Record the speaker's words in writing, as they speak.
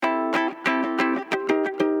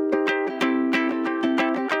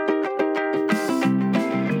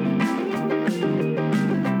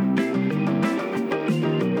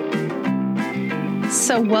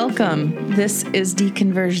So welcome. This is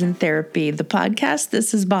Deconversion Therapy, the podcast.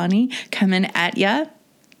 This is Bonnie coming at ya.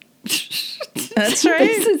 That's right.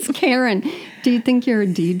 This is Karen. Do you think you're a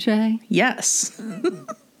DJ? Yes.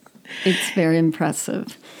 It's very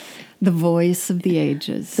impressive. The voice of the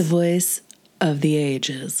ages. The voice of the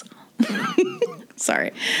ages.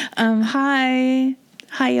 Sorry. Hi,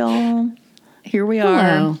 y'all. Here we are.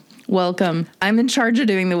 Hello. Welcome. I'm in charge of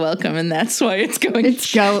doing the welcome, and that's why it's going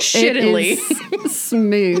shittily. It is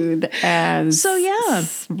smooth as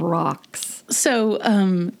rocks.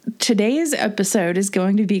 So today's episode is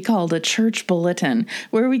going to be called a church bulletin,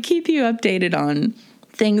 where we keep you updated on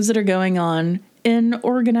things that are going on in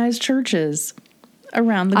organized churches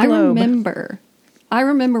around the globe. I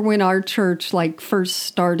remember when our church first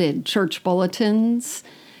started church bulletins,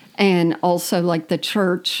 and also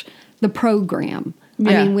the program.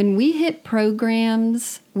 Yeah. I mean, when we hit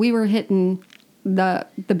programs, we were hitting the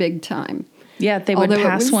big time. Yeah, they would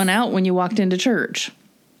pass one out when you walked into church.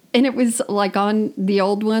 And it was on the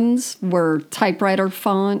old ones were typewriter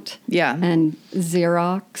font. Yeah. And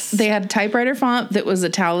Xerox. They had typewriter font that was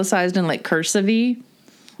italicized in cursive-y,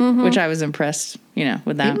 which I was impressed,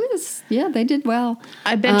 with that. They did well.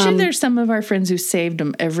 I bet you there's some of our friends who saved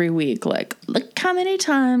them every week. Look how many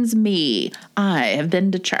times I have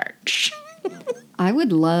been to church. I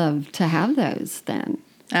would love to have those then.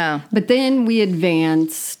 Oh. But then we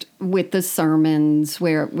advanced with the sermons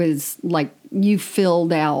where it was you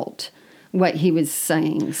filled out what he was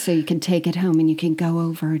saying so you can take it home and you can go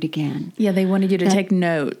over it again. Yeah, they wanted you to take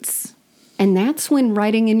notes. And that's when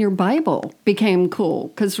writing in your Bible became cool.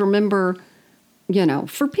 Because remember,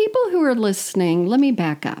 for people who are listening, let me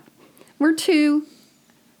back up. We're two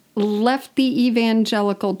left the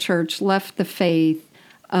evangelical church, left the faith,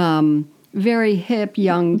 very hip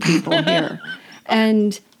young people here.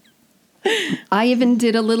 And I even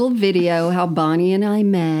did a little video how Bonnie and I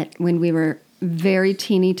met when we were very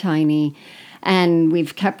teeny tiny. And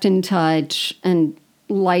we've kept in touch. And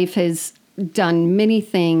life has done many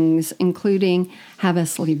things, including have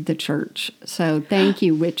us leave the church. So thank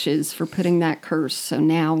you, witches, for putting that curse. So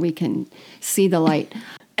now we can see the light.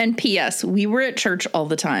 And P.S., we were at church all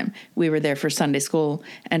the time. We were there for Sunday school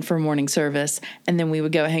and for morning service. And then we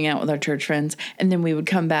would go hang out with our church friends. And then we would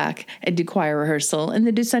come back and do choir rehearsal and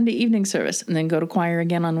then do Sunday evening service and then go to choir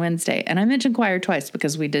again on Wednesday. And I mentioned choir twice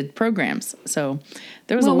because we did programs. So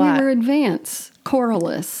there was a lot. We were advanced,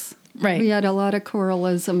 choralists. Right. We had a lot of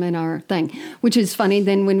choralism in our thing, which is funny.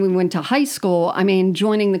 Then when we went to high school,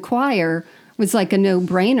 joining the choir was like a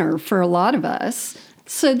no-brainer for a lot of us.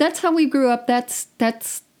 So that's how we grew up. That's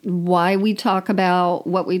why we talk about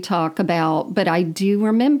what we talk about. But I do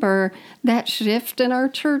remember that shift in our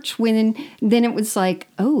church when then it was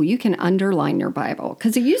you can underline your Bible.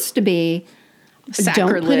 Because it used to be, sacrilege.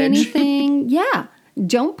 Don't put anything,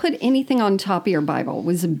 don't put anything on top of your Bible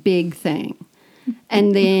was a big thing.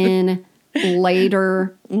 And then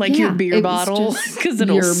later, your beer bottle, because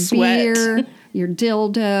it'll sweat. Beer, your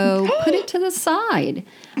dildo, put it to the side.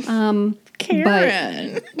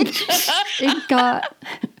 Karen. It got,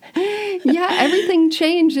 everything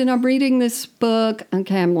changed. And I'm reading this book.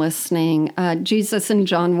 Okay, I'm listening. Jesus and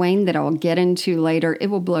John Wayne that I'll get into later. It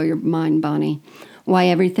will blow your mind, Bonnie. Why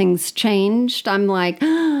everything's changed. I'm like,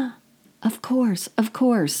 of course.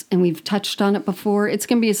 And we've touched on it before. It's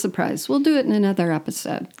going to be a surprise. We'll do it in another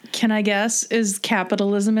episode. Can I guess? Is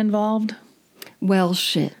capitalism involved? Well,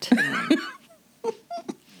 shit.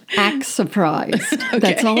 Act surprised. Okay.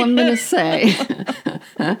 That's all I'm going to say.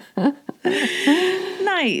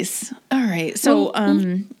 Nice. All right. So,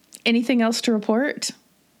 anything else to report?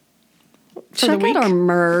 Check out our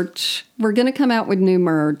merch. We're going to come out with new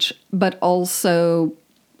merch, but also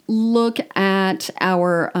look at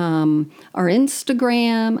our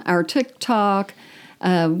Instagram, our TikTok,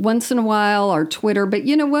 once in a while our Twitter. But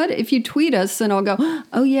you know what? If you tweet us, then I'll go,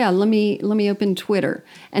 oh yeah, let me open Twitter.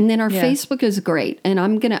 And then our Facebook is great. And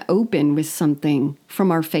I'm going to open with something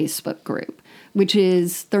from our Facebook group, which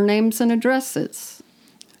is their names and addresses.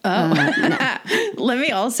 Let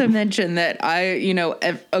me also mention that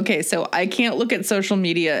so I can't look at social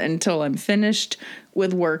media until I'm finished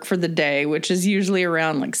with work for the day, which is usually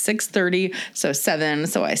around 6:30, so 7.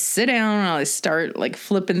 So I sit down and I start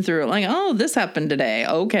flipping through it, oh, this happened today.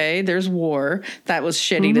 Okay, there's war. That was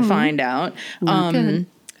shitty to find out. And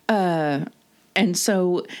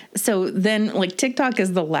so then TikTok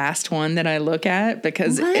is the last one that I look at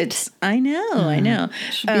because I know.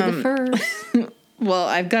 Should be the first. Well,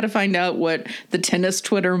 I've got to find out what the tennis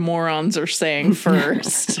Twitter morons are saying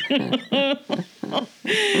first. And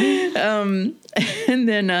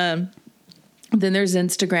then there's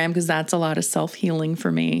Instagram because that's a lot of self-healing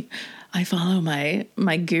for me. I follow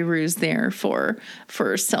my gurus there for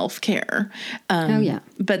self-care. Oh, yeah.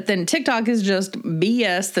 But then TikTok is just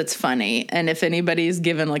BS that's funny. And if anybody's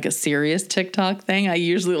given like a serious TikTok thing, I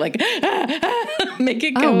usually like make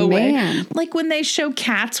it go away. Man. Like when they show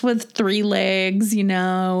cats with 3 legs, you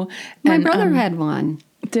know. My brother had one.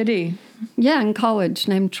 Did he? Yeah, in college,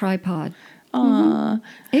 named Tripod.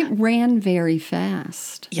 Mm-hmm. It ran very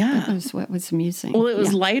fast. Yeah. That was what was amusing. Well, it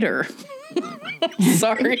was lighter.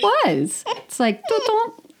 Sorry. It was. It's like,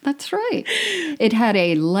 dun-dun. That's right. It had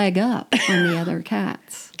a leg up on the other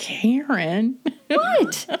cats. Karen.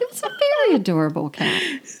 What? It was a very adorable cat.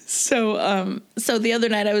 So the other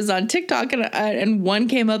night I was on TikTok and one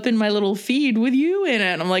came up in my little feed with you in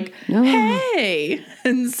it. I'm like, hey.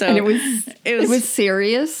 And it was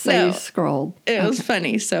serious. So you scrolled. It was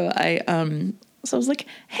funny. So I was like,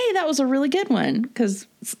 hey, that was a really good one. Because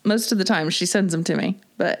most of the time she sends them to me,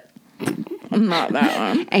 but not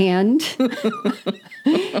that one. And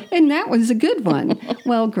that was a good one.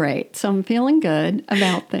 Well, great. So I'm feeling good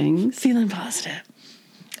about things. Feeling positive.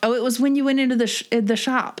 Oh, it was when you went into the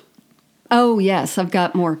shop. Oh, yes. I've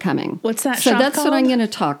got more coming. What's that So shop that's called? what I'm going to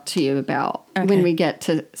talk to you about when we get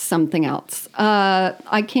to something else. I'm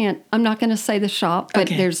not going to say the shop, but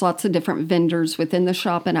there's lots of different vendors within the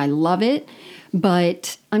shop, and I love it.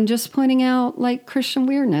 But I'm just pointing out, like, Christian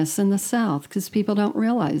weirdness in the South because people don't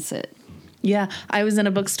realize it. Yeah, I was in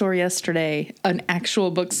a bookstore yesterday, an actual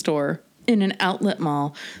bookstore in an outlet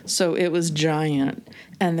mall. So it was giant.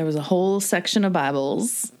 And there was a whole section of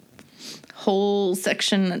Bibles, whole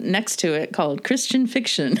section next to it called Christian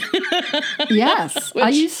fiction. Yes, I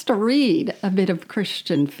used to read a bit of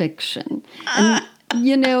Christian fiction. And,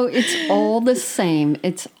 you know, it's all the same.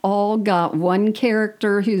 It's all got one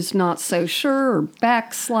character who's not so sure or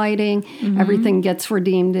backsliding. Mm-hmm. Everything gets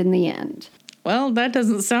redeemed in the end. Well, that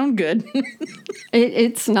doesn't sound good.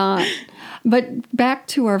 It's not. But back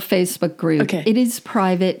to our Facebook group. Okay. It is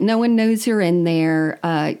private. No one knows you're in there.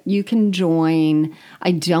 You can join.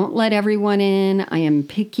 I don't let everyone in. I am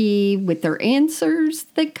picky with their answers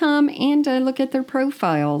that come, and I look at their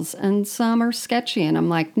profiles, and some are sketchy, and I'm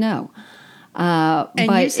like, no. And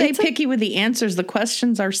you say picky with the answers. The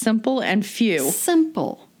questions are simple and few.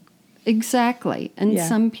 Simple. Exactly. And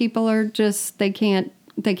some people are just, they can't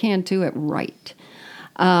do it right.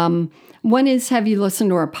 One is, have you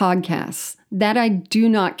listened to our podcasts? That I do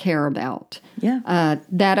not care about. Yeah.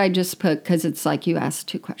 That I just put because it's like you ask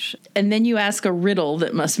 2 questions. And then you ask a riddle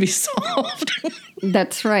that must be solved.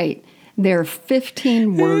 That's right. There are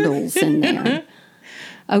 15 wordles in there.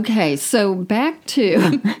 Okay, so back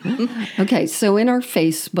to... Okay, so in our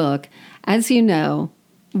Facebook, as you know,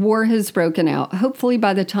 war has broken out. Hopefully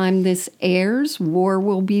by the time this airs, war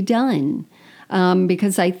will be done.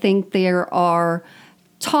 Because I think there are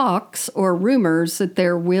talks or rumors that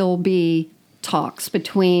there will be talks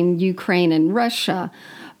between Ukraine and Russia.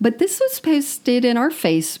 But this was posted in our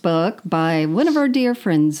Facebook by one of our dear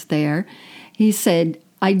friends there. He said,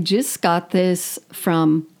 I just got this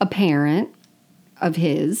from a parent of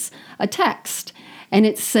his, a text. And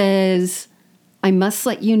it says, I must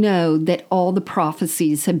let you know that all the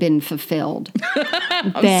prophecies have been fulfilled.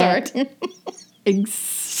 I'm sorry.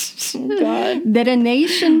 That a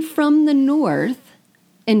nation from the north,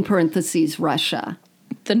 in parentheses, Russia.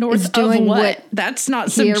 The north of doing what? That's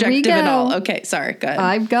not subjective at all. Okay, sorry, go ahead.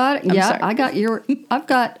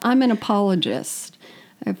 I'm an apologist.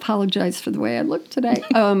 I apologize for the way I look today.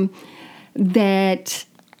 That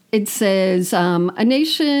it says a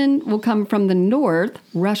nation will come from the north,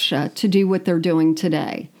 Russia, to do what they're doing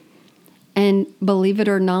today. And believe it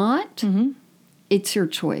or not, it's your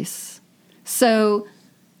choice. So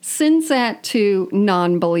sends that to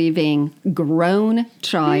non-believing grown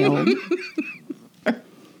child.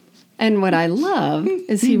 And what I love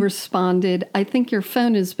is he responded, I think your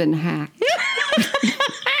phone has been hacked.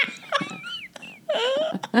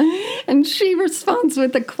 And she responds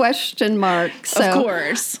with a question mark. So of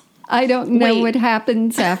course. I don't know what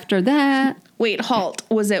happens after that. Wait, halt.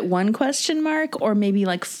 Was it 1 question mark or maybe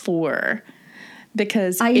like 4?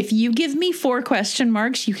 Because if you give me 4 question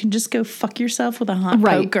marks, you can just go fuck yourself with a hot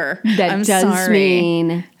poker. That does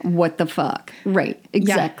mean what the fuck. Right,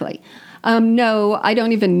 exactly. Yeah. No, I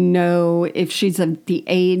don't even know if she's of the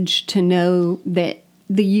age to know that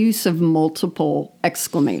the use of multiple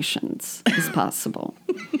exclamations is possible.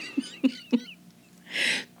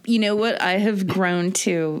 You know what? I have grown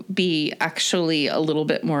to be actually a little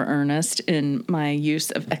bit more earnest in my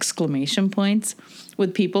use of exclamation points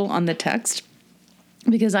with people on the text.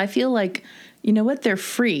 Because I feel like, you know what? They're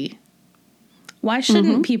free. Why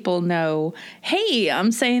shouldn't people know, hey,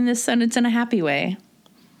 I'm saying this sentence in a happy way?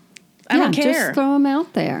 I don't care. Just throw them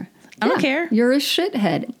out there. I don't care. You're a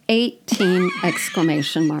shithead. 18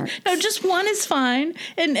 exclamation marks. No, just one is fine.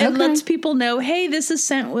 And it lets people know, hey, this is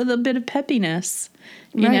sent with a bit of peppiness,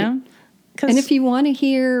 you know? And if you want to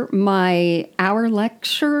hear our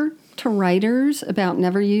lecture to writers about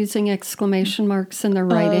never using exclamation marks in their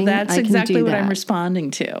writing, that's exactly what I'm responding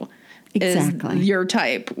to. Exactly. Is your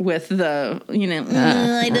type with the,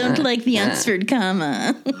 I don't like the Oxford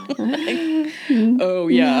comma. Oh,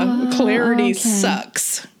 yeah. Clarity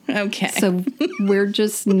sucks. Okay. So we're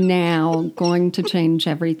just now going to change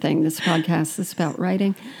everything. This podcast is about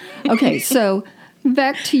writing. Okay, so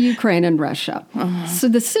back to Ukraine and Russia. So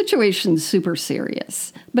the situation's super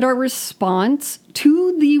serious, but our response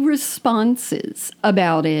to the responses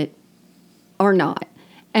about it are not.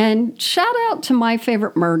 And shout out to My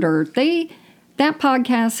Favorite Murder. That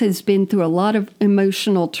podcast has been through a lot of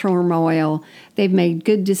emotional turmoil. They've made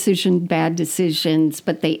good decisions, bad decisions,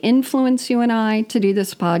 but they influence you and I to do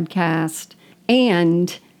this podcast.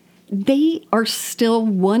 And they are still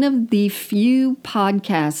one of the few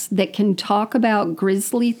podcasts that can talk about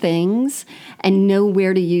grisly things and know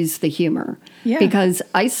where to use the humor. Yeah. Because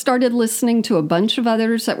I started listening to a bunch of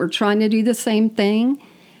others that were trying to do the same thing,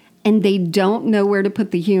 and they don't know where to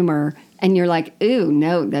put the humor. And you're like, ooh,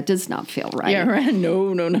 no, that does not feel right. Yeah, right.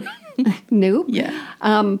 No. Nope.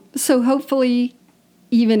 Yeah. So hopefully,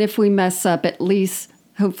 even if we mess up, at least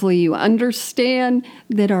hopefully you understand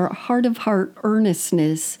that our heart of heart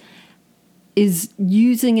earnestness is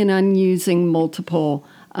using and unusing multiple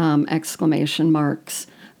exclamation marks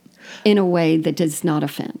in a way that does not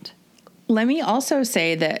offend. Let me also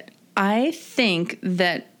say that I think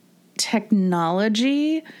that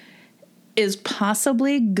technology is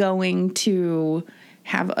possibly going to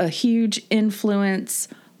have a huge influence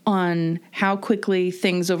on how quickly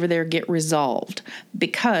things over there get resolved.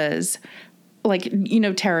 Because, like,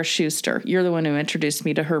 Tara Schuster, you're the one who introduced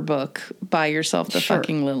me to her book, Buy Yourself the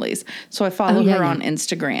Fucking Lilies. So I follow her on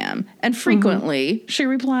Instagram, and frequently she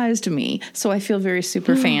replies to me. So I feel very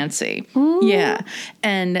super fancy. Yeah.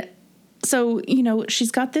 And so,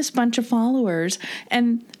 she's got this bunch of followers,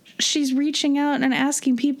 and she's reaching out and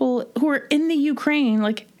asking people who are in the Ukraine,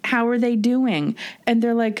 like, how are they doing? And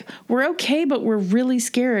they're like, we're okay, but we're really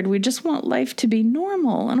scared. We just want life to be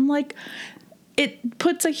normal. And I'm like, it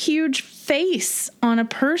puts a huge face on a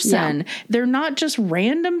person. Yeah. They're not just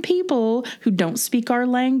random people who don't speak our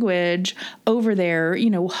language over there,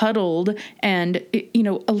 huddled and,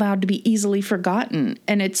 allowed to be easily forgotten.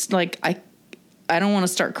 And it's like, I don't want to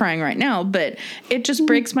start crying right now, but it just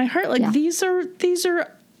breaks my heart. Like, these are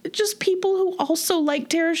just people who also like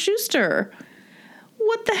Tara Schuster.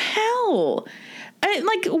 What the hell?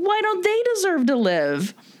 Why don't they deserve to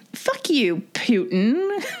live? Fuck you,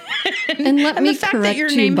 Putin. And let me the fact correct that your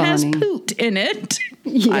you, name Bonnie. has Poot in it,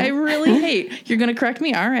 I really hate. You're going to correct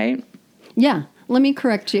me? All right. Yeah, let me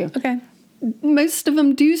correct you. Okay. Most of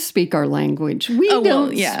them do speak our language. We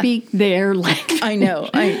don't speak their language. I know.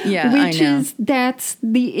 That's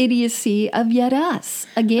the idiocy of yet us.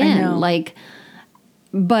 Again,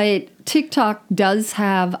 but TikTok does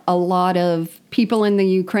have a lot of people in the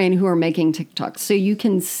Ukraine who are making TikToks. So you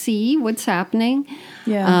can see what's happening.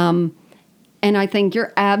 Yeah. And I think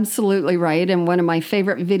you're absolutely right. And one of my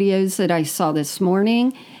favorite videos that I saw this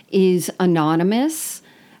morning is Anonymous,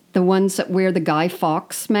 the ones that wear the Guy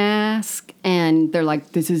Fawkes mask. And they're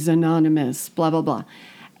like, this is anonymous, blah, blah, blah.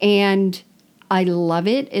 And I love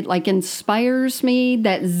it. It inspires me,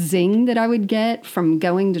 that zing that I would get from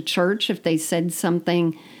going to church if they said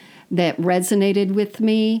something that resonated with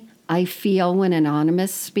me. I feel when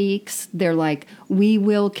Anonymous speaks, they're like, we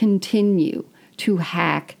will continue to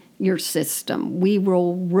hack your system. We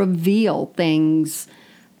will reveal things.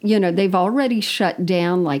 They've already shut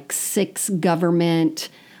down 6 government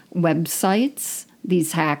websites,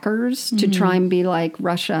 these hackers, to try and be like,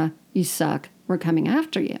 Russia, you suck. We're coming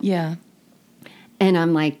after you. Yeah. And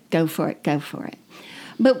I'm like, go for it, go for it.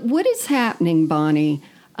 But what is happening, Bonnie?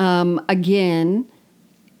 Again,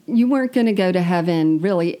 you weren't going to go to heaven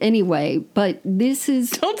really anyway, but this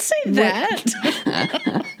is... Don't say that.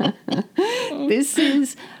 This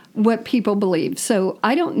is what people believe. So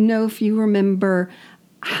I don't know if you remember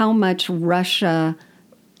how much Russia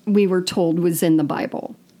we were told was in the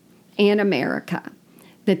Bible and America.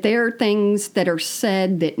 That there are things that are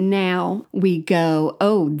said that now we go,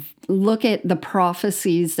 oh, look at the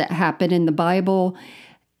prophecies that happen in the Bible.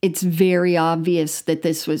 It's very obvious that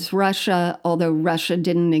this was Russia, although Russia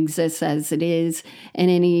didn't exist as it is in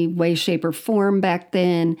any way, shape, or form back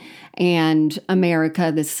then, and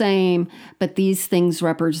America the same, but these things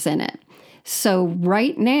represent it. So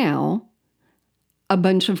right now, a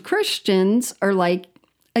bunch of Christians are like,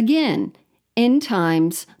 again, End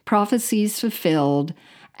Times, Prophecies Fulfilled.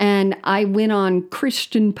 And I went on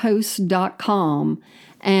ChristianPost.com.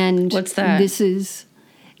 And what's that?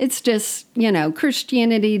 It's just,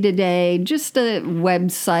 Christianity Today, just a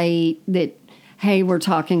website that, hey, we're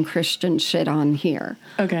talking Christian shit on here.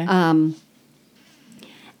 Okay.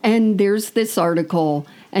 And there's this article,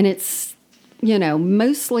 and it's,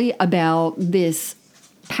 mostly about this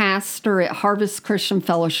pastor at Harvest Christian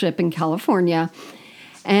Fellowship in California.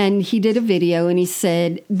 And he did a video, and he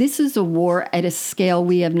said, this is a war at a scale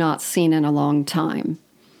we have not seen in a long time.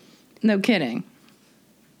 No kidding.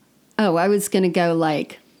 Oh, I was going to go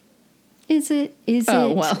like, is it?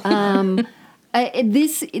 Well.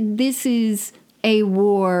 This is a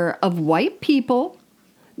war of white people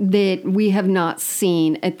that we have not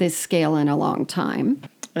seen at this scale in a long time.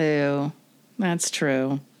 Ew, that's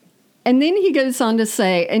true. And then he goes on to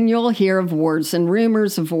say, and you'll hear of wars and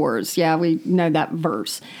rumors of wars. Yeah, we know that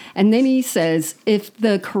verse. And then he says, if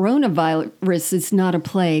the coronavirus is not a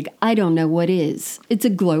plague, I don't know what is. It's a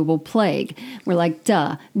global plague. We're like,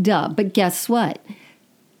 duh. But guess what?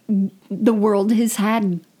 The world has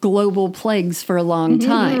had global plagues for a long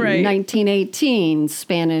time. Right. 1918,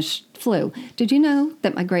 Spanish flu. Did you know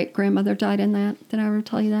that my great-grandmother died in that? Did I ever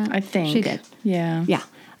tell you that? I think. She did. Yeah. Yeah.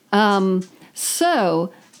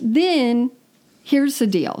 So then here's the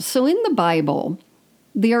deal. So in the Bible,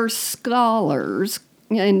 there are scholars,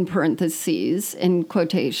 in parentheses, in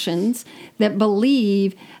quotations, that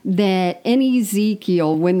believe that in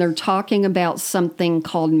Ezekiel, when they're talking about something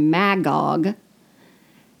called Magog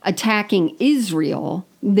attacking Israel,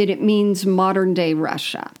 that it means modern day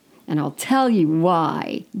Russia. And I'll tell you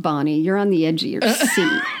why, Bonnie. You're on the edge of your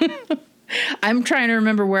seat. I'm trying to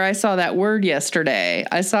remember where I saw that word yesterday.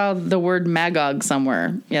 I saw the word Magog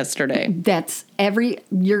somewhere yesterday.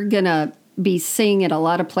 You're going to be seeing it a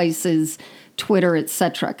lot of places, Twitter,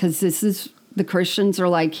 etc., because the Christians are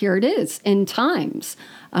like, here it is, end times.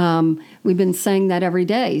 We've been saying that every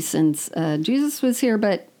day since Jesus was here,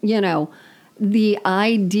 but, the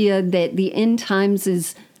idea that the end times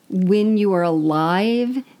is when you are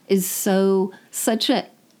alive is such a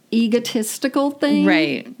egotistical thing.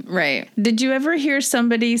 Right. Did you ever hear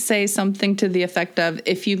somebody say something to the effect of,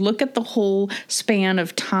 if you look at the whole span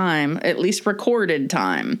of time, at least recorded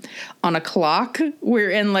time, on a clock,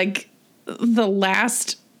 we're in like the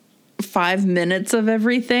last 5 minutes of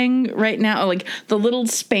everything right now? Like the little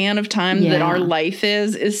span of time that our life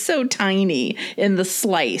is so tiny in the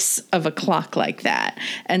slice of a clock like that.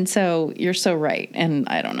 And so you're so right. And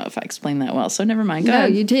I don't know if I explained that well, so never mind. Go ahead.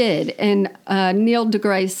 No, you did. And Neil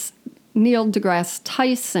deGrasse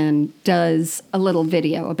Tyson does a little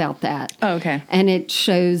video about that. Oh, okay. And it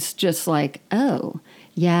shows just like, oh,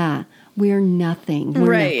 yeah, we're nothing.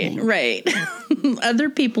 We're nothing. Right. Other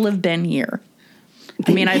people have been here.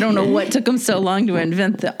 I mean, I don't know what took them so long to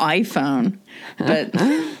invent the iPhone, but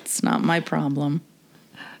it's not my problem.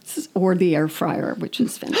 Or the air fryer, which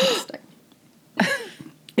is fantastic.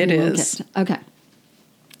 It is. Okay.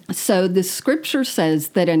 So the scripture says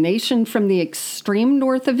that a nation from the extreme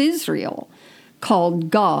north of Israel, called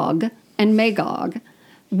Gog and Magog,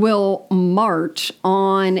 will march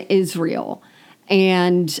on Israel.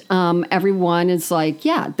 And everyone is like,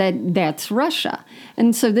 yeah, that's Russia.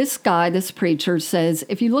 And so this preacher says,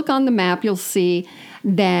 if you look on the map, you'll see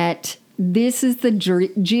that this is the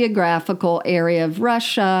geographical area of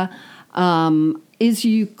Russia. Is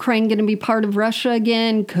Ukraine going to be part of Russia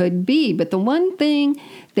again? Could be. But the one thing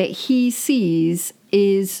that he sees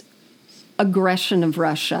is aggression of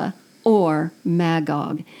Russia, or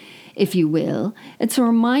Magog, if you will. It's a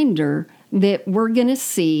reminder that we're going to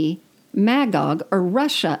see Magog or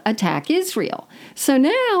Russia attack Israel. So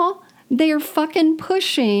now they're fucking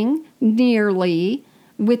pushing nearly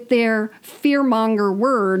with their fearmonger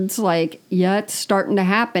words like, yeah, it's starting to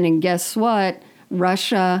happen. And guess what?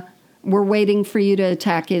 Russia, we're waiting for you to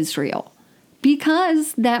attack Israel.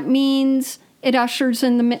 Because that means it ushers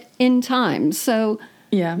in the end times. So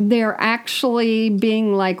they're actually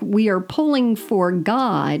being like, we are pulling for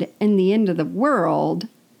God and the end of the world.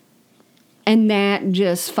 And that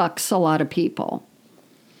just fucks a lot of people.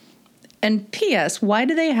 And P.S., why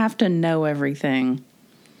do they have to know everything?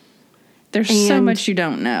 There's so much you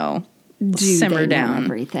don't know. Simmer down. Know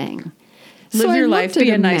everything. Live your life. Be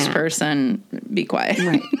a nice person. Be quiet.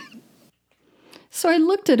 Right. So I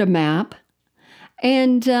looked at a map,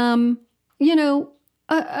 and, a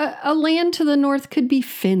land to the north could be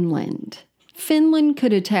Finland. Finland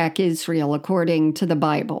could attack Israel, according to the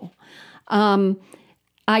Bible.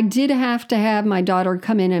 I did have to have my daughter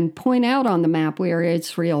come in and point out on the map where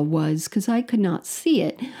Israel was because I could not see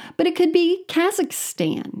it. But it could be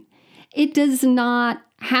Kazakhstan. It does not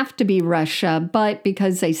have to be Russia, but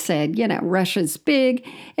because they said, Russia's big,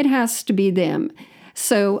 it has to be them.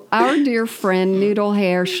 So our dear friend Noodle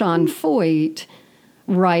Hair Sean Foyt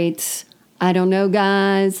writes, I don't know,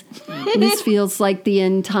 guys. This feels like the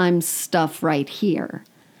end times stuff right here.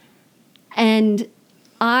 And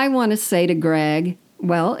I want to say to Greg,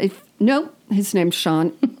 well, his name's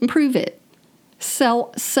Sean, prove it.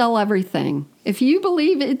 Sell everything. If you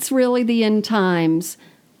believe it's really the end times,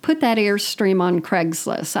 put that Airstream on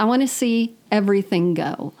Craigslist. I want to see everything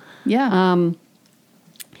go. Yeah.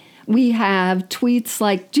 We have tweets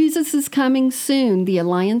like, Jesus is coming soon. The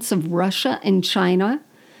alliance of Russia and China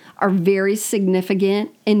are very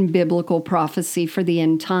significant in biblical prophecy for the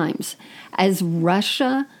end times. As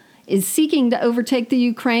Russia is seeking to overtake the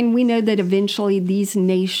Ukraine, we know that eventually these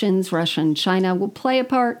nations, Russia and China, will play a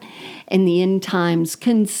part in the end times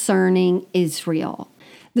concerning Israel.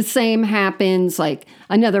 The same happens, like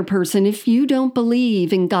another person, if you don't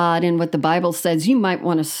believe in God and what the Bible says, you might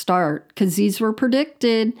want to start, because these were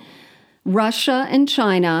predicted. Russia and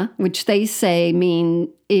China, which they say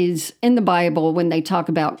is in the Bible when they talk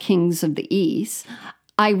about kings of the East,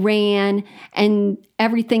 Iran, and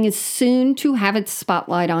everything is soon to have its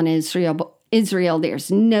spotlight on Israel.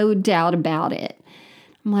 There's no doubt about it.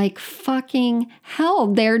 I'm like, fucking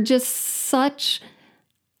hell, they're just such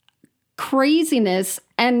craziness.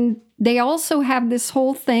 And they also have this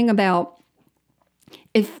whole thing about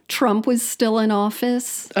if Trump was still in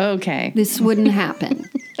office, this wouldn't happen.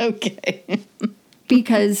 Okay.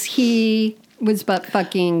 Because he was butt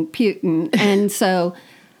fucking Putin. And so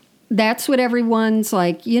that's what everyone's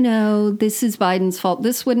like, this is Biden's fault.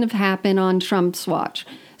 This wouldn't have happened on Trump's watch.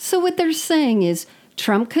 So what they're saying is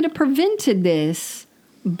Trump could have prevented this,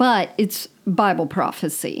 but it's Bible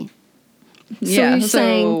prophecy. Yeah,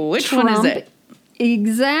 so which Trump, one is it?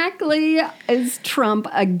 Exactly. Is Trump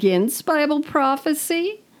against Bible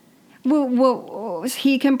prophecy? Well,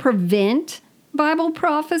 he can prevent Bible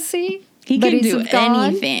prophecy. He can do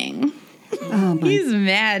anything. Oh He's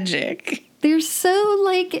magic. They're so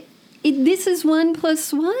this is 1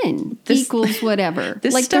 + 1 equals whatever.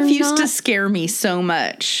 This stuff used to scare me so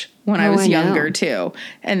much when I was younger too.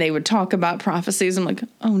 And they would talk about prophecies. I'm like,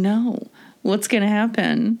 oh no, what's going to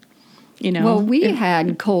happen? Well, we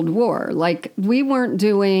had Cold War. We're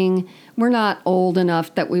not old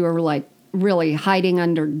enough that we were really hiding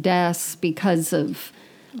under desks because of,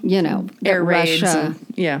 air raids. Russia.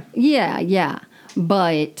 Yeah.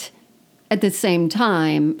 But at the same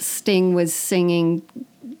time, Sting was singing,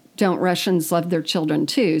 Don't Russians Love Their Children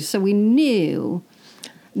Too? So we knew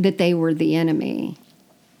that they were the enemy.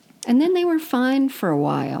 And then they were fine for a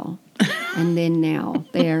while. And then now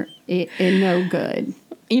they're no good.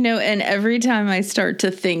 And every time I start to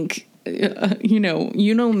think, you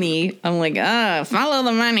know me, I'm like, follow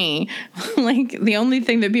the money. The only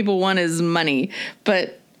thing that people want is money.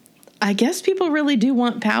 But I guess people really do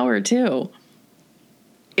want power too.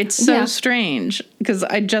 It's so strange because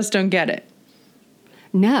I just don't get it.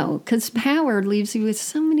 No, because power leaves you with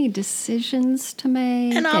so many decisions to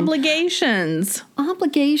make. And obligations.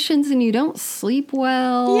 And you don't sleep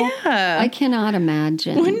well. Yeah. I cannot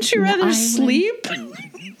imagine. Wouldn't you rather sleep?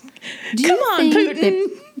 Come on, Putin.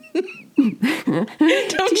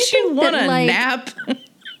 Don't you want a nap?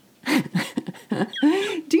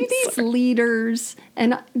 Do these leaders,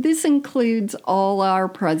 and this includes all our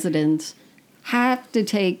presidents, have to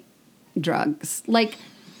take drugs?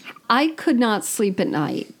 I could not sleep at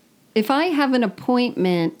night. If I have an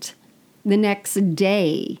appointment the next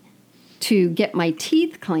day to get my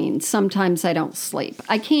teeth cleaned, sometimes I don't sleep.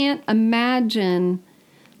 I can't imagine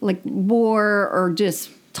war or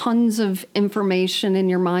just tons of information in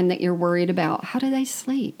your mind that you're worried about. How do they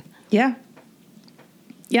sleep? Yeah.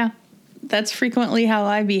 Yeah. That's frequently how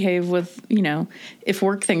I behave with, if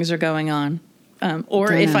work things are going on.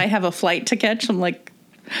 Or if I have a flight to catch, I'm like,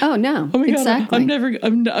 oh no, oh my exactly. God,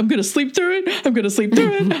 I'm going to sleep through it. I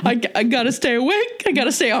got to stay awake. I got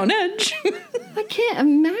to stay on edge. I can't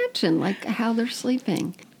imagine how they're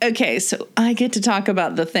sleeping. Okay. So I get to talk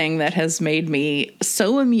about the thing that has made me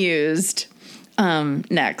so amused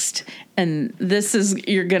next. And this is,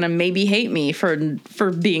 you're going to maybe hate me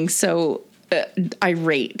for being so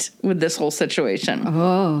irate with this whole situation.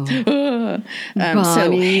 Oh.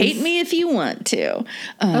 So hate me if you want to.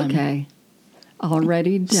 Okay.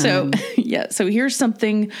 Already done. So here's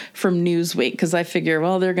something from Newsweek, because I figure,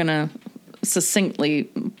 well, they're going to succinctly,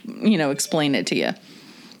 explain it to you.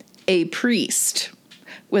 A priest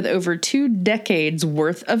with over 2 decades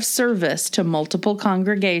worth of service to multiple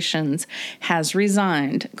congregations has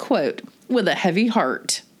resigned, quote, with a heavy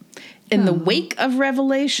heart. In the wake of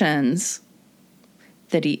revelations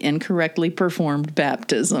that he incorrectly performed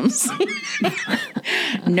baptisms.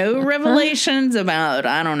 No revelations about,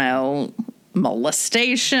 I don't know,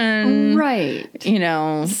 molestation. Right.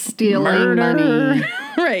 Stealing murder. money.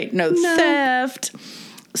 Right. No theft.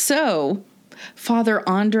 So, Father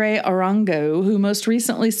Andre Arango, who most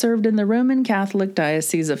recently served in the Roman Catholic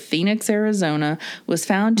Diocese of Phoenix, Arizona, was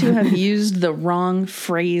found to have used the wrong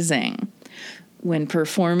phrasing. When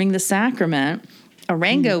performing the sacrament,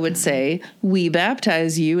 Arango would say, "We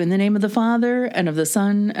baptize you in the name of the Father and of the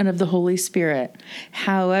Son and of the Holy Spirit."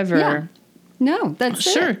 However, no, that's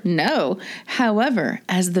sure, no. However,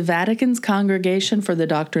 as the Vatican's Congregation for the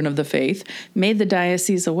Doctrine of the Faith made the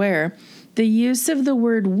diocese aware, the use of the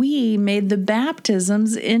word "we" made the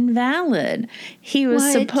baptisms invalid. He was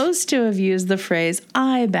supposed to have used the phrase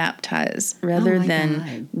 "I baptize" rather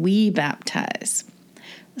than "we baptize."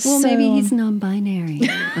 Well, maybe he's non-binary.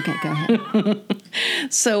 Okay, go ahead.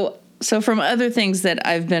 So from other things that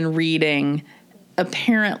I've been reading,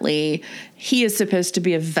 apparently he is supposed to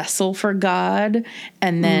be a vessel for God,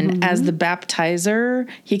 and then as the baptizer,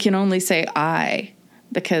 he can only say "I,"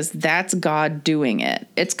 because that's God doing it.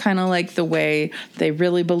 It's kind of like the way they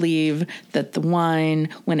really believe that the wine,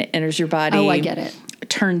 when it enters your body, I get it,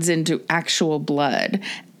 turns into actual blood.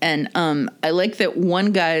 And I like that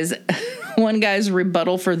one guy's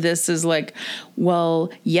rebuttal for this is like, well,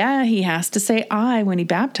 yeah, he has to say "I" when he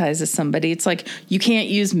baptizes somebody. It's like, you can't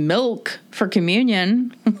use milk for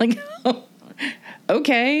communion. I'm like, oh,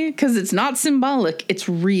 okay, because it's not symbolic. It's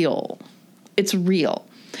real. It's real.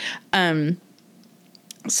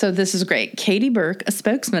 So this is great. Katie Burke, a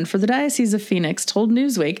spokesman for the Diocese of Phoenix, told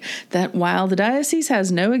Newsweek that while the diocese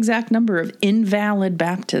has no exact number of invalid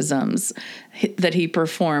baptisms that he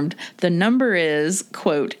performed, the number is,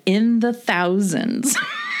 quote, "in the thousands."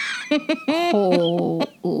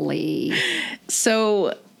 Holy.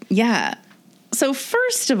 So, yeah. So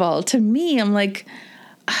first of all, to me, I'm like,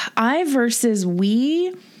 I versus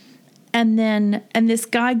we. And this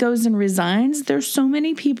guy goes and resigns. There's so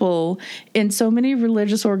many people in so many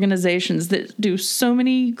religious organizations that do so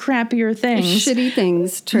many crappier things. Shitty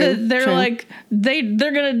things, true. They're like,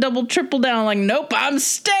 they're going to double, triple down, like, nope, I'm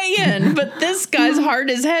staying. But this guy's heart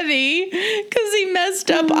is heavy because he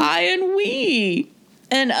messed up "I" and "we."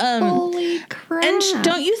 And holy crap. And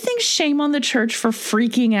don't you think shame on the church for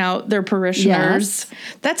freaking out their parishioners? Yes,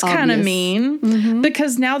 that's kind of mean,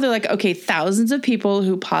 because now they're like, okay, thousands of people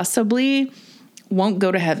who possibly won't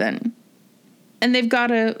go to heaven. And they've got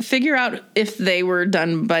to figure out if they were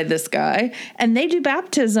done by this guy. And they do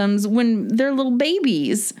baptisms when they're little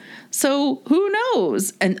babies. So who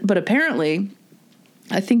knows? But apparently,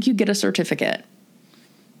 I think you get a certificate.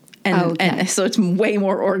 And so it's way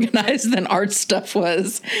more organized than art stuff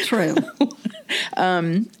was. True.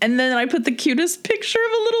 And then I put the cutest picture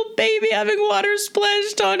of a little baby having water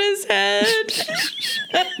splashed on his head.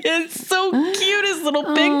 It's so cute, his little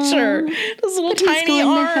picture. Those little tiny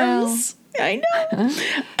arms. I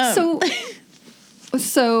know.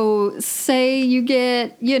 So say you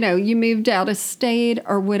get, you moved out of state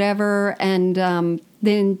or whatever, and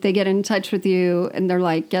then they get in touch with you and they're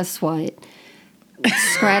like, guess what?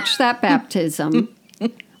 Scratch that baptism.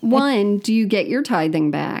 1, do you get your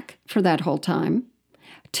tithing back for that whole time?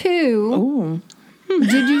 2,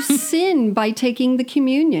 did you sin by taking the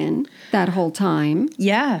communion that whole time?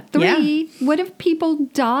 Yeah. 3, what if people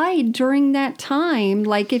died during that time?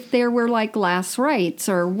 Like if there were like last rites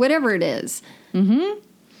or whatever it is. Mm-hmm.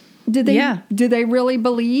 Do they really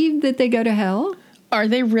believe that they go to hell? Are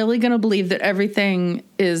they really going to believe that everything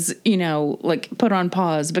is, like put on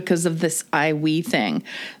pause because of this "I-we" thing?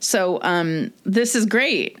 So this is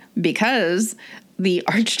great because the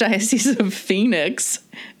Archdiocese of Phoenix,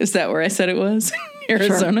 is that where I said it was?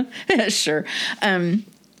 Arizona? Sure.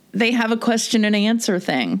 They have a question and answer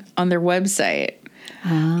thing on their website.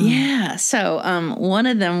 Oh. Yeah. So one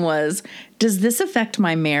of them was, does this affect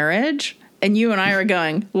my marriage? And you and I are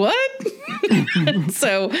going, what?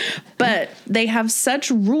 But they have such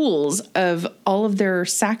rules of all of their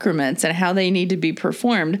sacraments and how they need to be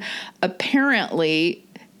performed. Apparently,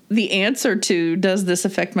 the answer to "does this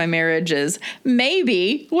affect my marriage" is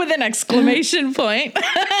maybe, with an exclamation point.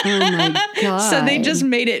 Oh my God. So they just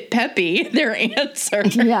made it peppy, their answer.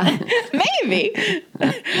 Yeah. Maybe.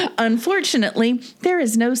 Unfortunately, there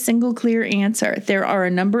is no single clear answer. There are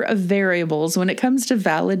a number of variables when it comes to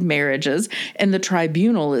valid marriages, and the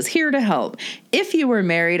tribunal is here to help. If you were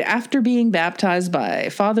married after being baptized by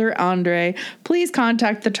Father Andre, please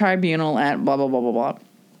contact the tribunal at blah, blah, blah, blah, blah.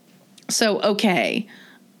 So, okay.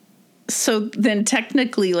 So then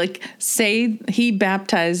technically, like, say he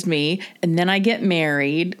baptized me and then I get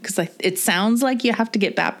married, because it sounds like you have to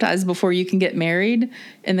get baptized before you can get married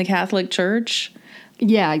in the Catholic Church.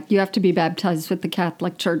 Yeah, you have to be baptized with the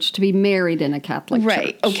Catholic Church to be married in a Catholic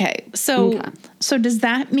Right. church. Okay. So does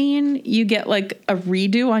that mean you get like a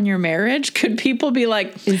redo on your marriage? Could people be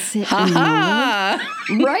like, Is it ha ha?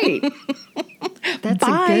 Right. That's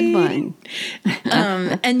a good one.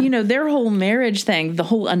 And, you know, their whole marriage thing, the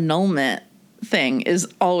whole annulment thing is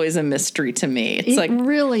always a mystery to me. It's It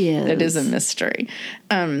really is. It is a mystery.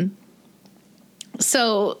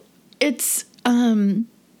 So it's,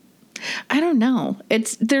 I don't know.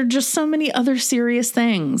 There are just so many other serious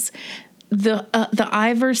things. The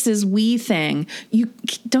I versus we thing.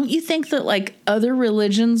 Don't you think that like other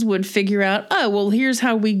religions would figure out, oh, well, here's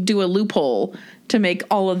how we do a loophole to make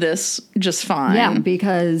all of this just fine? Yeah,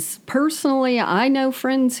 because personally, I know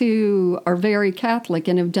friends who are very Catholic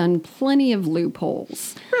and have done plenty of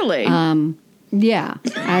loopholes. Really? Yeah,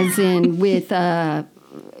 as in with,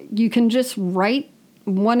 you can just write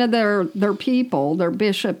one of their people, their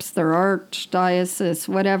bishops, their archdiocese,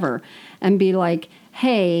 whatever, and be like,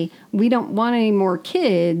 hey, we don't want any more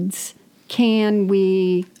kids. Can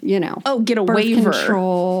we, get a birth waiver.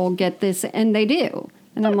 control, get this? And they do.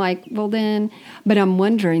 And I'm like, well then, but I'm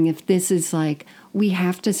wondering if this is like, we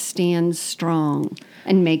have to stand strong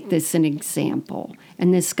and make this an example.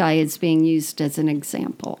 And this guy is being used as an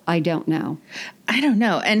example. I don't know.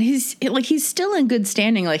 And he's still in good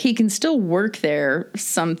standing. Like, he can still work there.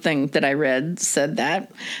 Something that I read said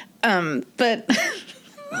that. But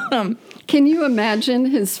can you imagine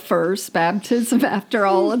his first baptism after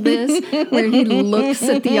all of this, where he looks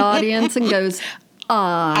at the audience and goes,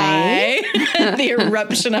 I. The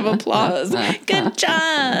eruption of applause. Good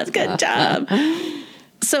job.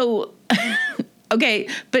 So, okay,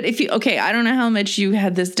 but I don't know how much you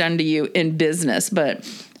had this done to you in business, but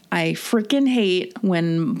I freaking hate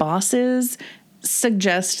when bosses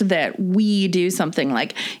suggest that we do something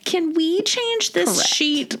like, can we change this Correct.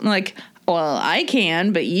 sheet? I'm like, well, I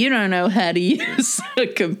can, but you don't know how to use a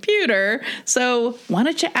computer. So why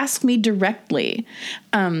don't you ask me directly?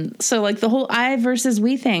 So like the whole I versus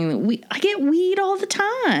we thing, I get weed all the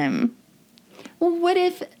time. Well, what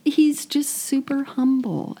if he's just super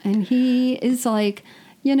humble and he is like,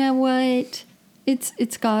 you know what?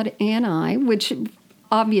 It's God and I, which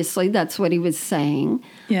obviously that's what he was saying.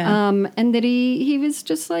 Yeah. And that he was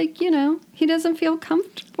just like, he doesn't feel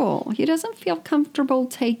comfortable. He doesn't feel comfortable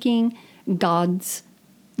taking God's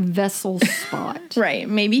vessel spot. Right.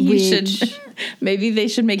 Maybe they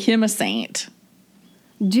should make him a saint.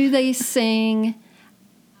 Do they sing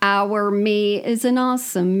 "Our me is an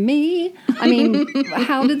awesome me"? I mean,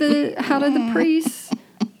 how do the priests?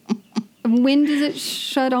 When does it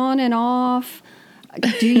shut on and off?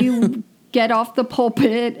 Do you get off the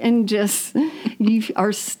pulpit and just you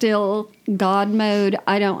are still God mode?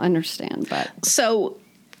 I don't understand, but so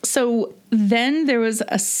then there was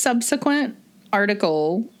a subsequent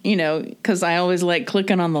article, because I always like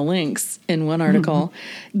clicking on the links in one article.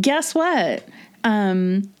 Mm-hmm. Guess what?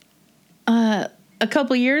 A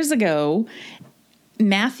couple years ago,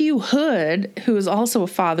 Matthew Hood, who is also a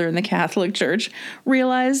father in the Catholic Church,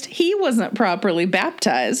 realized he wasn't properly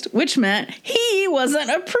baptized, which meant he wasn't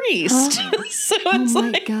a priest. So it's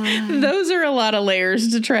like, God. Those are a lot of layers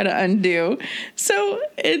to try to undo. So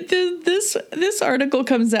this article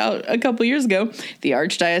comes out a couple years ago. The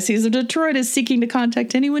Archdiocese of Detroit is seeking to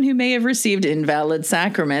contact anyone who may have received invalid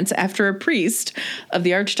sacraments after a priest of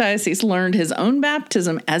the Archdiocese learned his own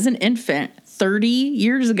baptism as an infant 30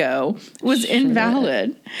 years ago was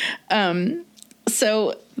invalid.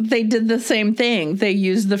 So they did the same thing. They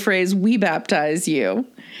used the phrase, we baptize you,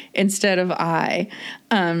 instead of I.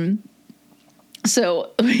 Hold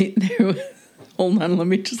on, let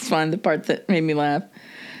me just find the part that made me laugh.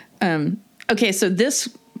 Okay, so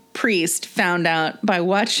this priest found out by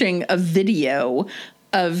watching a video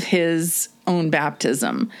of his own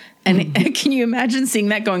baptism. And can you imagine seeing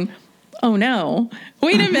that going, oh no,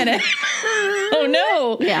 wait a minute. Oh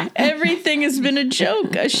no. Yeah. Everything has been a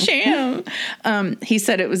joke, a sham. He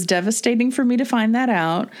said it was devastating for me to find that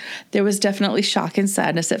out. There was definitely shock and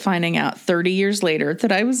sadness at finding out 30 years later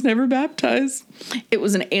that I was never baptized. It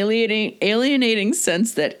was an alienating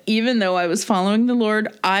sense that even though I was following the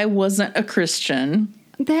Lord, I wasn't a Christian.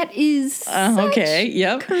 That is such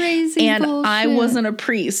crazy and bullshit. I wasn't a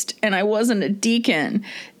priest and I wasn't a deacon.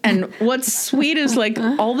 And what's sweet is like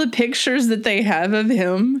all the pictures that they have of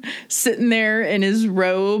him sitting there in his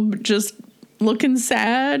robe, just looking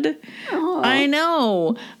sad. Oh. I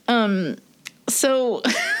know. So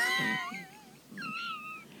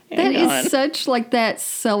That is such like that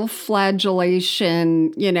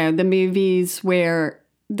self-flagellation, the movies where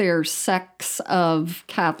there's sects of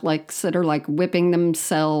Catholics that are like whipping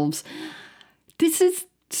themselves. This is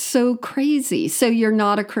so crazy. So you're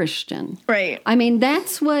not a Christian. Right. I mean,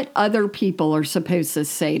 that's what other people are supposed to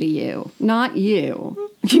say to you, not you.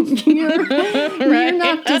 You're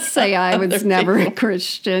not to say I was never a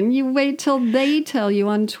Christian. You wait till they tell you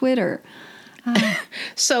on Twitter.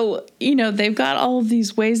 So, they've got all of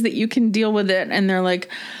these ways that you can deal with it. And they're like,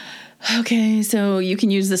 okay, so you can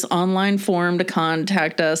use this online form to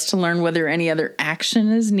contact us to learn whether any other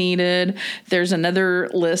action is needed. There's another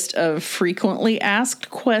list of frequently asked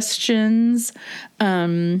questions.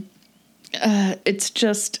 It's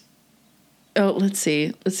just, let's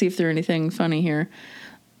see if there's anything funny here.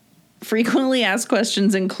 Frequently asked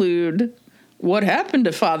questions include, what happened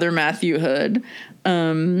to Father Matthew Hood?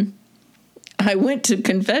 I went to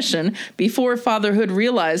confession before fatherhood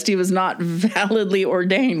realized he was not validly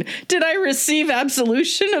ordained. Did I receive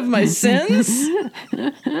absolution of my sins?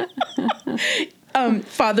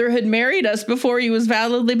 Fatherhood married us before he was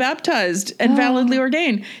validly baptized and validly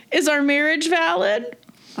ordained. Is our marriage valid?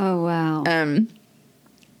 Oh, wow.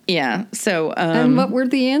 Yeah. So, and what were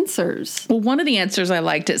the answers? Well, one of the answers I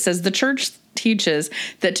liked, it says the church teaches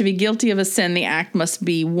that to be guilty of a sin, the act must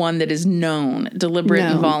be one that is known, deliberate,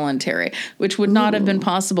 and voluntary, which would not have been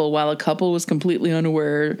possible while a couple was completely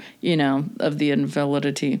unaware, of the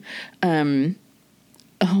invalidity.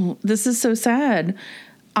 This is so sad.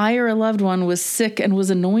 I or a loved one was sick and was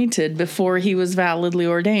anointed before he was validly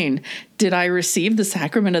ordained. Did I receive the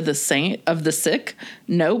sacrament of the sick?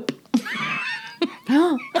 Nope.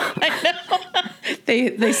 I know.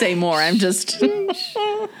 They say more. I'm just...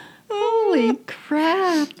 Holy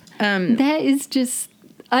crap. That is just,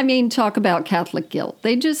 talk about Catholic guilt.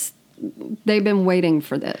 They've been waiting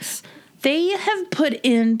for this. They have put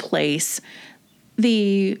in place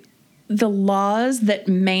the laws that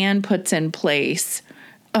man puts in place.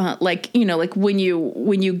 Like when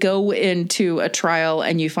you go into a trial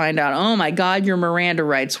and you find out, oh my God, your Miranda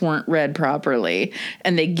rights weren't read properly,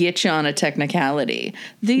 and they get you on a technicality.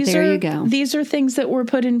 These are things that were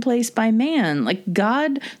put in place by man. Like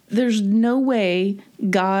God, there's no way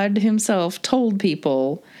God himself told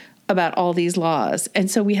people about all these laws. And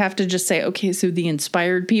so we have to just say, okay, so the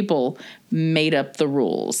inspired people made up the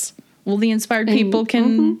rules. Well, the inspired people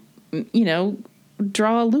can,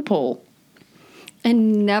 draw a loophole.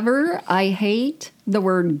 And I hate the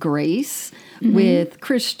word grace with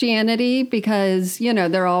Christianity because,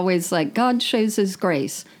 they're always like, God shows his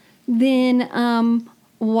grace. Then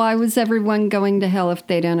why was everyone going to hell if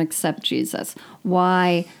they don't accept Jesus?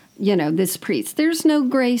 Why, this priest? There's no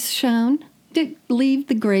grace shown. Leave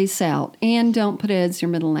the grace out and don't put it as your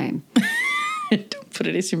middle name. Don't put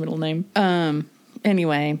it as your middle name.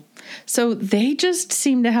 Anyway, so they just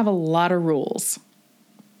seem to have a lot of rules.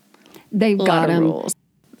 They've got them. Rules.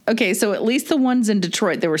 Okay, so at least the ones in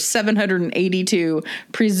Detroit, there were 782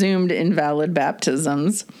 presumed invalid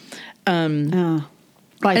baptisms. By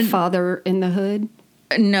Father in the Hood?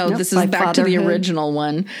 No, this is back to the original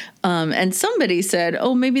one. And somebody said,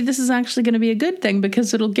 maybe this is actually going to be a good thing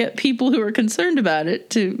because it'll get people who are concerned about it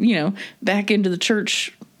to, back into the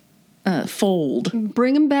church fold.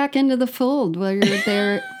 Bring them back into the fold where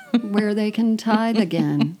they can tithe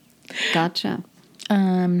again. Gotcha.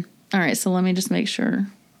 All right, so let me just make sure.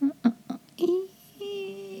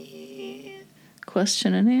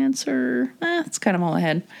 Question and answer. That's kind of all I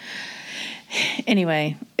had.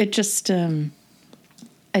 Anyway, it just,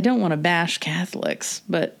 I don't want to bash Catholics,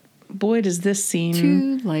 but boy, does this seem...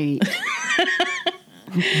 Too late.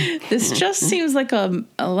 This just seems like a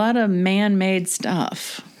lot of man-made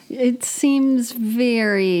stuff. It seems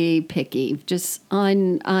very picky, just a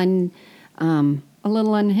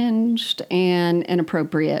little unhinged and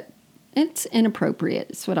inappropriate. It's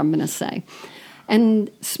inappropriate, is what I'm going to say.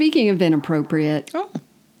 And speaking of inappropriate,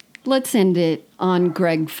 let's end it on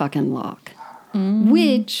Greg fucking Locke,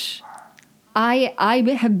 which I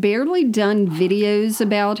have barely done videos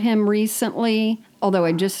about him recently, although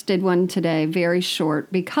I just did one today, very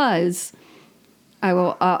short, because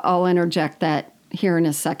I'll interject that here in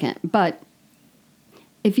a second. But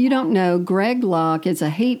if you don't know, Greg Locke is a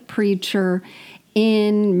hate preacher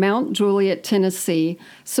in Mount Juliet, Tennessee.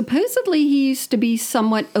 Supposedly he used to be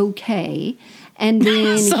somewhat okay, and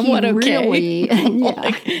then somewhat he okay. Really,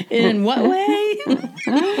 like, in what way?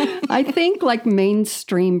 I think like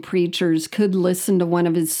mainstream preachers could listen to one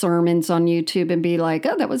of his sermons on YouTube and be like,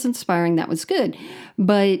 oh, that was inspiring, that was good.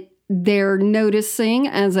 But they're noticing,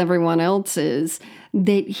 as everyone else is,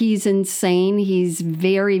 that he's insane. He's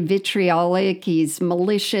very vitriolic. He's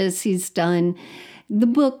malicious. He's done the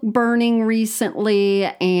book burning recently,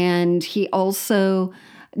 and he also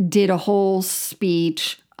did a whole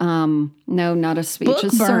speech. No, not a speech. Book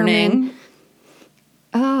a burning. Sermon.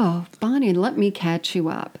 Oh, Bonnie, let me catch you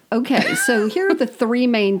up. Okay, so here are the three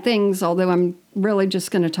main things, although I'm really just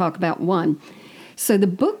going to talk about one. So the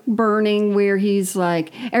book burning, where he's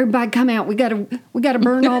like, everybody come out, we gotta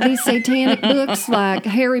burn all these satanic books like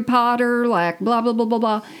Harry Potter, like blah, blah, blah, blah,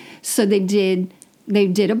 blah. So they did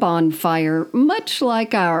a bonfire, much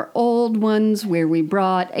like our old ones where we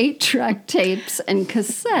brought 8-track tapes and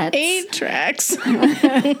cassettes. 8 tracks.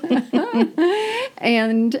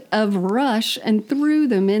 And of Rush, and threw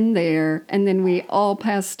them in there. And then we all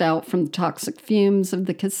passed out from the toxic fumes of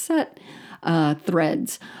the cassette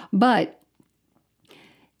threads. But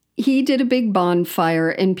he did a big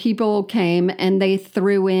bonfire, and people came and they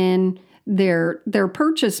threw in their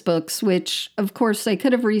purchase books, which of course they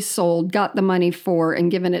could have resold, got the money for,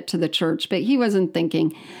 and given it to the church, but he wasn't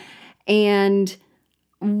thinking. And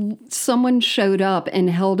someone showed up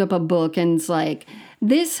and held up a book and's like,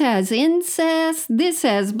 this has incest, this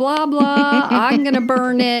has blah, blah, I'm going to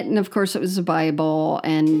burn it. And of course it was the Bible,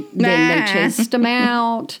 and then they chased him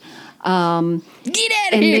out. Get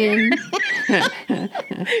out of here.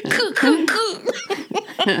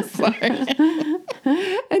 Sorry.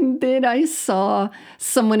 And then I saw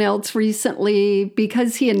someone else recently,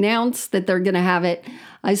 because he announced that they're going to have it.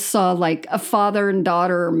 I saw like a father and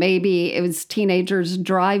daughter, or maybe it was teenagers,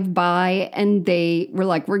 drive by, and they were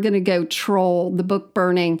like, we're going to go troll the book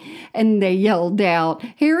burning. And they yelled out,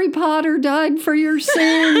 Harry Potter died for your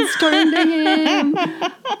sins, turn to him.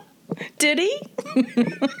 Did he?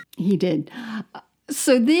 He did.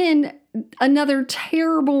 So then another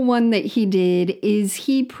terrible one that he did is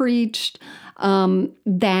he preached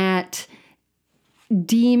that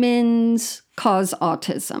demons cause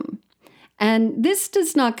autism. And this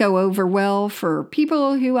does not go over well for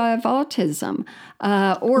people who have autism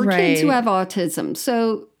or kids who have autism.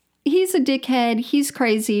 So he's a dickhead. He's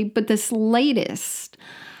crazy. But this latest,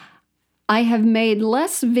 I have made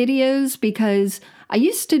less videos because I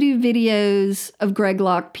used to do videos of Greg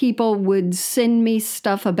Locke. People would send me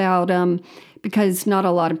stuff about him because not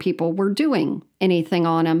a lot of people were doing anything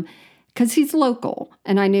on him because he's local.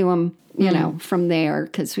 And I knew him, you know, from there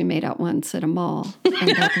because we made out once at a mall and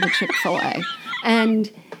back of the Chick-fil-A. And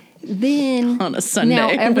then on a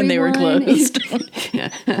Sunday when they were closed.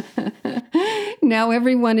 Now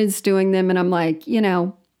everyone is doing them. And I'm like, you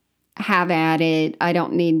know, have at it. I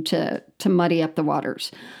don't need to muddy up the waters.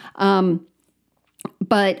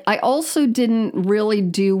 But I also didn't really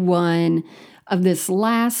do one of this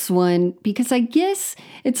last one because I guess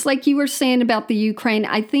it's like you were saying about the Ukraine.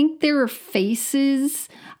 I think there are faces.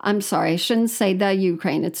 I'm sorry, I shouldn't say the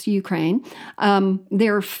Ukraine. It's Ukraine.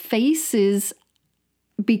 There are faces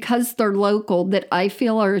because they're local that I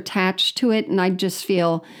feel are attached to it. And I just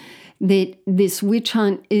feel that this witch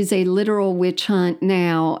hunt is a literal witch hunt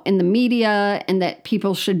now in the media and that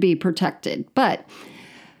people should be protected. But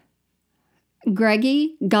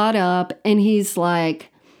Greggy got up and he's like,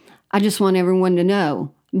 I just want everyone to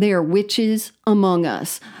know there are witches among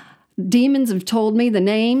us. Demons have told me the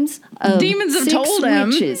names of Demons have 6 told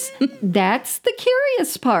witches. That's the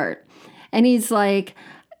curious part. And he's like,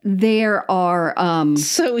 there are...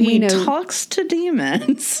 so he talks to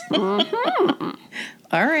demons. All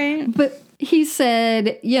right. But he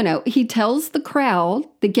said, you know, he tells the crowd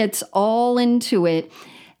that gets all into it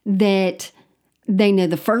that they know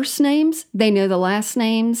the first names, they know the last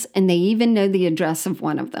names, and they even know the address of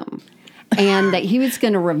one of them. And that he was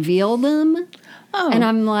going to reveal them. Oh. And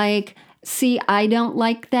I'm like, see, I don't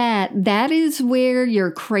like that. That is where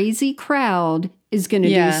your crazy crowd is going to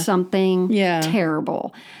do something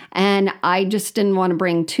terrible. And I just didn't want to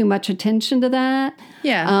bring too much attention to that.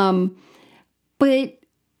 Yeah. But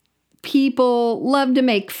people love to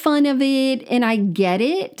make fun of it, and I get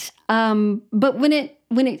it. But when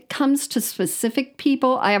it comes to specific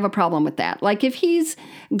people, I have a problem with that. Like if he's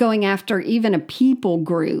going after even a people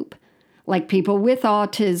group, like people with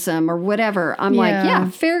autism or whatever, I'm like, yeah,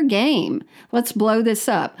 fair game. Let's blow this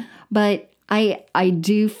up. But I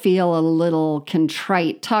do feel a little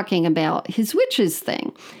contrite talking about his witches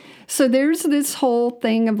thing. So there's this whole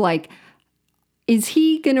thing of like, is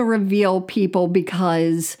he going to reveal people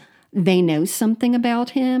because they know something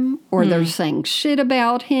about him or they're saying shit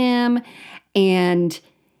about him? And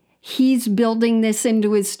he's building this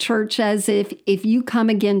into his church as if you come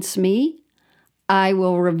against me, I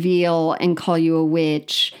will reveal and call you a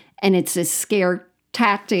witch. And it's a scare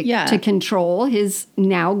tactic to control his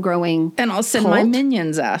now growing And I'll send cult. my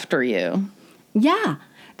minions after you. Yeah,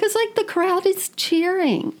 because like the crowd is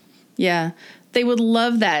cheering. Yeah, they would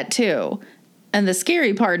love that too. And the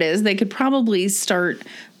scary part is they could probably start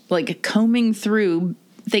like combing through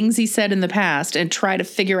things he said in the past and try to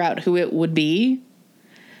figure out who it would be.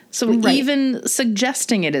 So even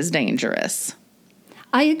suggesting it is dangerous.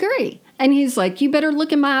 I agree. And he's like, you better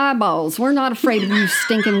look at my eyeballs. We're not afraid of you,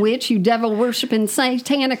 stinking witch, you devil-worshipping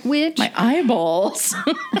satanic witch. My eyeballs.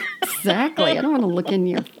 Exactly. I don't want to look in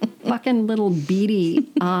your fucking little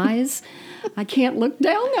beady eyes. I can't look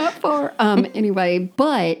down that far. Anyway,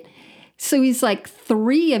 but so he's like,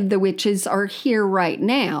 3 of the witches are here right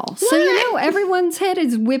now. What? So, everyone's head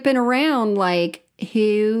is whipping around like,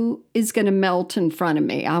 who is going to melt in front of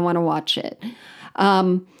me? I want to watch it.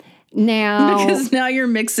 Now, because now you're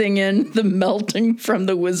mixing in the melting from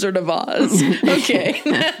the Wizard of Oz. Okay,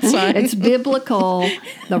 that's fine. It's biblical.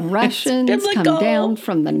 The Russians come down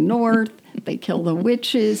from the north. They kill the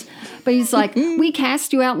witches. But he's like, we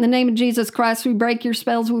cast you out in the name of Jesus Christ. We break your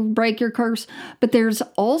spells. We break your curse. But there's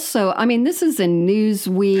also, this is in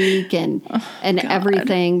Newsweek and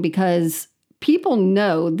everything, because people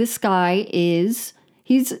know this guy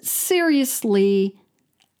he's seriously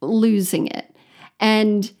losing it.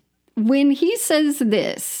 And when he says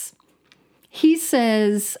this, he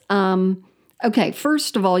says, okay,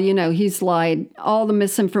 first of all, he's lied. All the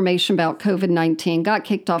misinformation about COVID-19, got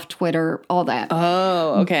kicked off Twitter, all that.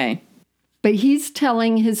 Oh, okay. But he's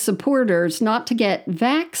telling his supporters not to get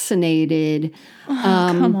vaccinated.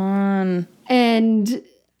 Come on. And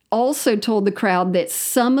also told the crowd that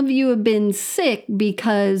some of you have been sick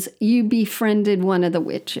because you befriended one of the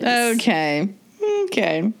witches. Okay.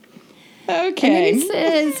 And then he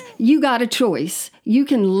says, you got a choice. You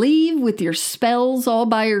can leave with your spells all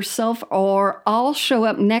by yourself, or I'll show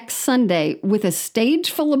up next Sunday with a stage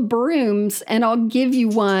full of brooms, and I'll give you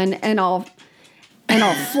one, and I'll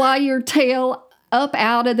fly your tail up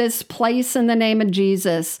out of this place in the name of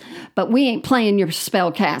Jesus. But we ain't playing your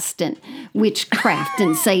spell casting, witchcraft,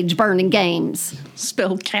 and sage burning games.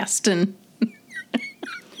 Spell casting.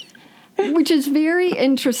 Which is very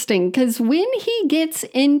interesting, because when he gets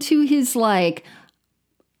into his like,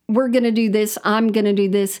 we're going to do this, I'm going to do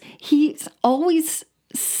this, he's always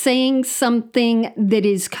saying something that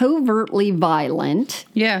is covertly violent.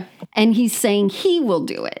 Yeah. And he's saying he will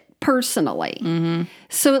do it personally. Mm-hmm.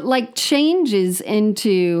 So it like changes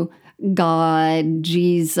into God,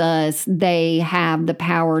 Jesus, they have the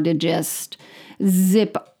power to just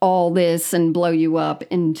zip all this and blow you up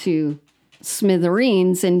into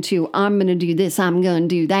smithereens, into I'm going to do this, I'm going to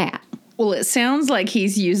do that. Well, it sounds like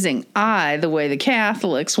he's using I the way the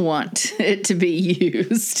Catholics want it to be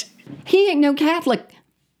used. He ain't no Catholic.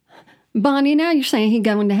 Bonnie, now you're saying he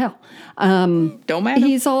going to hell. Don't matter.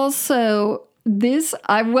 He's also this,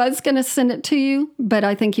 I was going to send it to you, but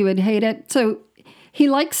I think you would hate it. So he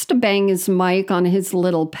likes to bang his mic on his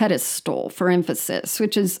little pedestal for emphasis,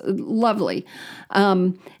 which is lovely.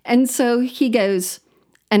 And so he goes,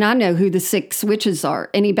 and I know who the 6 witches are.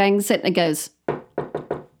 And he bangs it and it goes.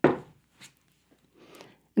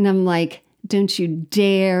 And I'm like, don't you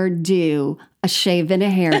dare do a shave and a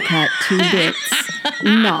haircut 2 bits.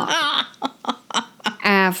 Not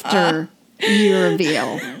after you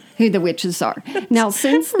reveal who the witches are. Now,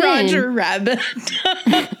 since then. Roger Rabbit.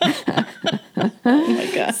 Oh my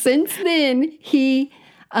God. Since then,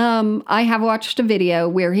 I have watched a video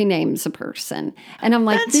where he names a person. And I'm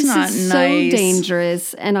like, That's this not is nice. so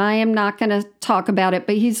dangerous. And I am not going to talk about it.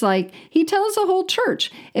 But he's like, he tells the whole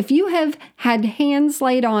church, if you have had hands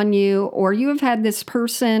laid on you, or you have had this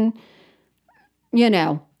person,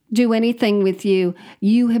 do anything with you,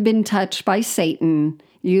 you have been touched by Satan.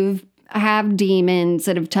 You have demons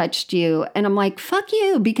that have touched you. And I'm like, fuck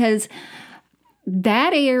you. Because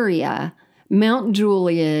that area, Mount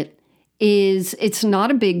Juliet, it's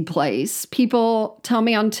not a big place. People tell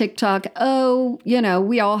me on TikTok,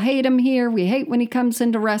 we all hate him here. We hate when he comes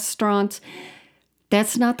into restaurants.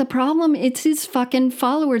 That's not the problem. It's his fucking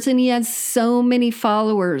followers. And he has so many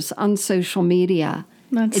followers on social media.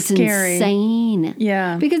 It's scary. Insane.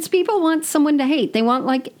 Yeah. Because people want someone to hate. They want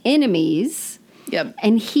like enemies. Yep.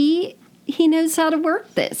 And he knows how to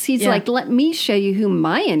work this. He's like, let me show you who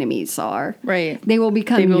my enemies are. Right. They will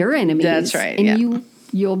become your enemies. That's right. And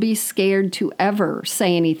you'll be scared to ever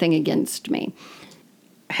say anything against me.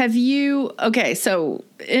 So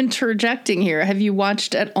interjecting here, have you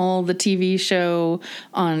watched at all the TV show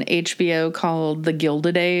on HBO called The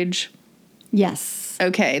Gilded Age? Yes.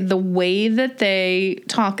 Okay, the way that they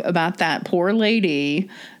talk about that poor lady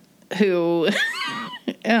who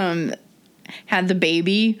had the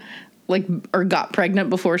baby, or got pregnant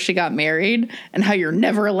before she got married, and how you're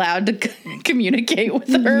never allowed to communicate with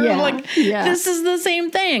her. Yeah, This is the same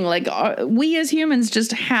thing. We as humans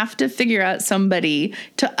just have to figure out somebody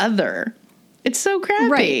to other. It's so crappy.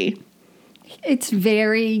 Right. It's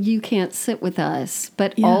very, you can't sit with us,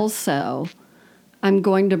 but also I'm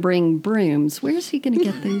going to bring brooms. Where's he going to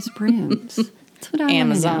get those brooms? That's what I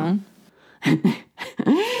Amazon.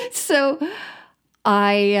 So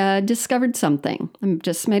I discovered something. I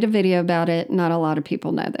just made a video about it. Not a lot of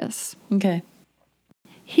people know this. Okay.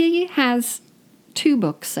 He has 2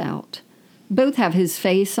 books out. Both have his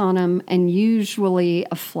face on them and usually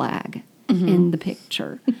a flag in the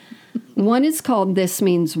picture. One is called This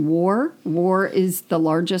Means War. War is the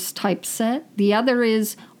largest typeset. The other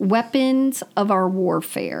is Weapons of Our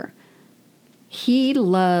Warfare. He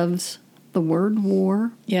loves the word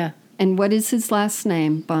war. Yeah. And what is his last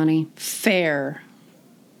name, Bonnie? Fair.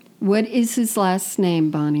 What is his last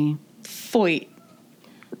name, Bonnie? Foyt.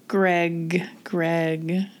 Greg.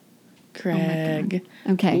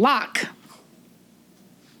 Okay. Locke.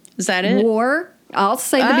 Is that it? War. I'll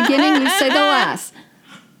say the beginning, you say the last.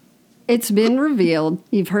 It's been revealed.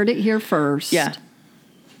 You've heard it here first. Yeah.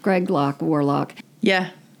 Greg Locke, Warlock. Yeah.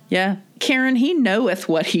 Yeah. Karen, he knoweth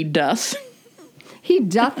what he doth. He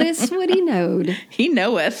doth this what he knowed. He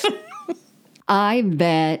knoweth. I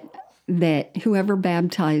bet that whoever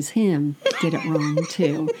baptized him did it wrong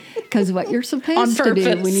too. Because what you're supposed to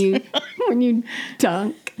do when you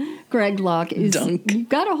dunk Greg Locke is you've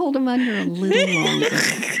got to hold him under a little longer.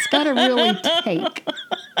 It's got to really take.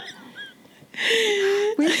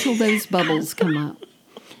 Wait till those bubbles come up.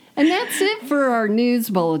 And that's it for our news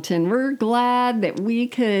bulletin. We're glad that we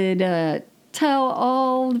could tell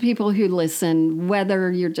all the people who listen,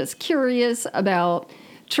 whether you're just curious about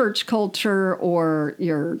church culture or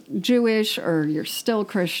you're Jewish or you're still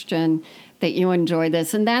Christian, that you enjoy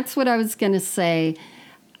this. And that's what I was going to say.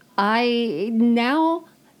 Now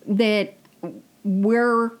that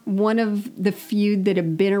we're one of the few that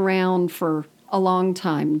have been around for a long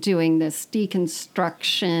time doing this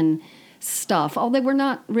deconstruction stuff, although we're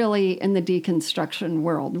not really in the deconstruction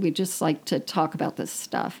world. We just like to talk about this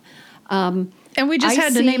stuff. And we just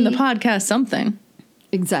had to name the podcast something.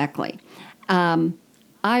 Exactly.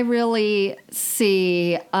 I really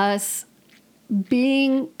see us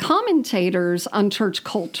being commentators on church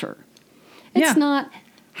culture. It's not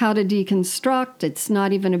how to deconstruct. It's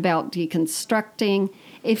not even about deconstructing.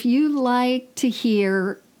 If you like to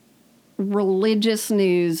hear religious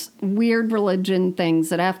news, weird religion things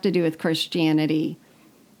that have to do with Christianity,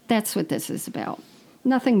 that's what this is about.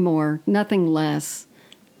 Nothing more, nothing less.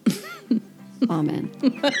 Amen.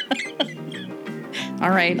 All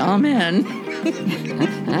right, amen.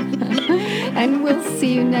 And we'll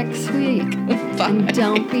see you next week. Bye. And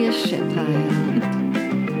don't be a shit pile.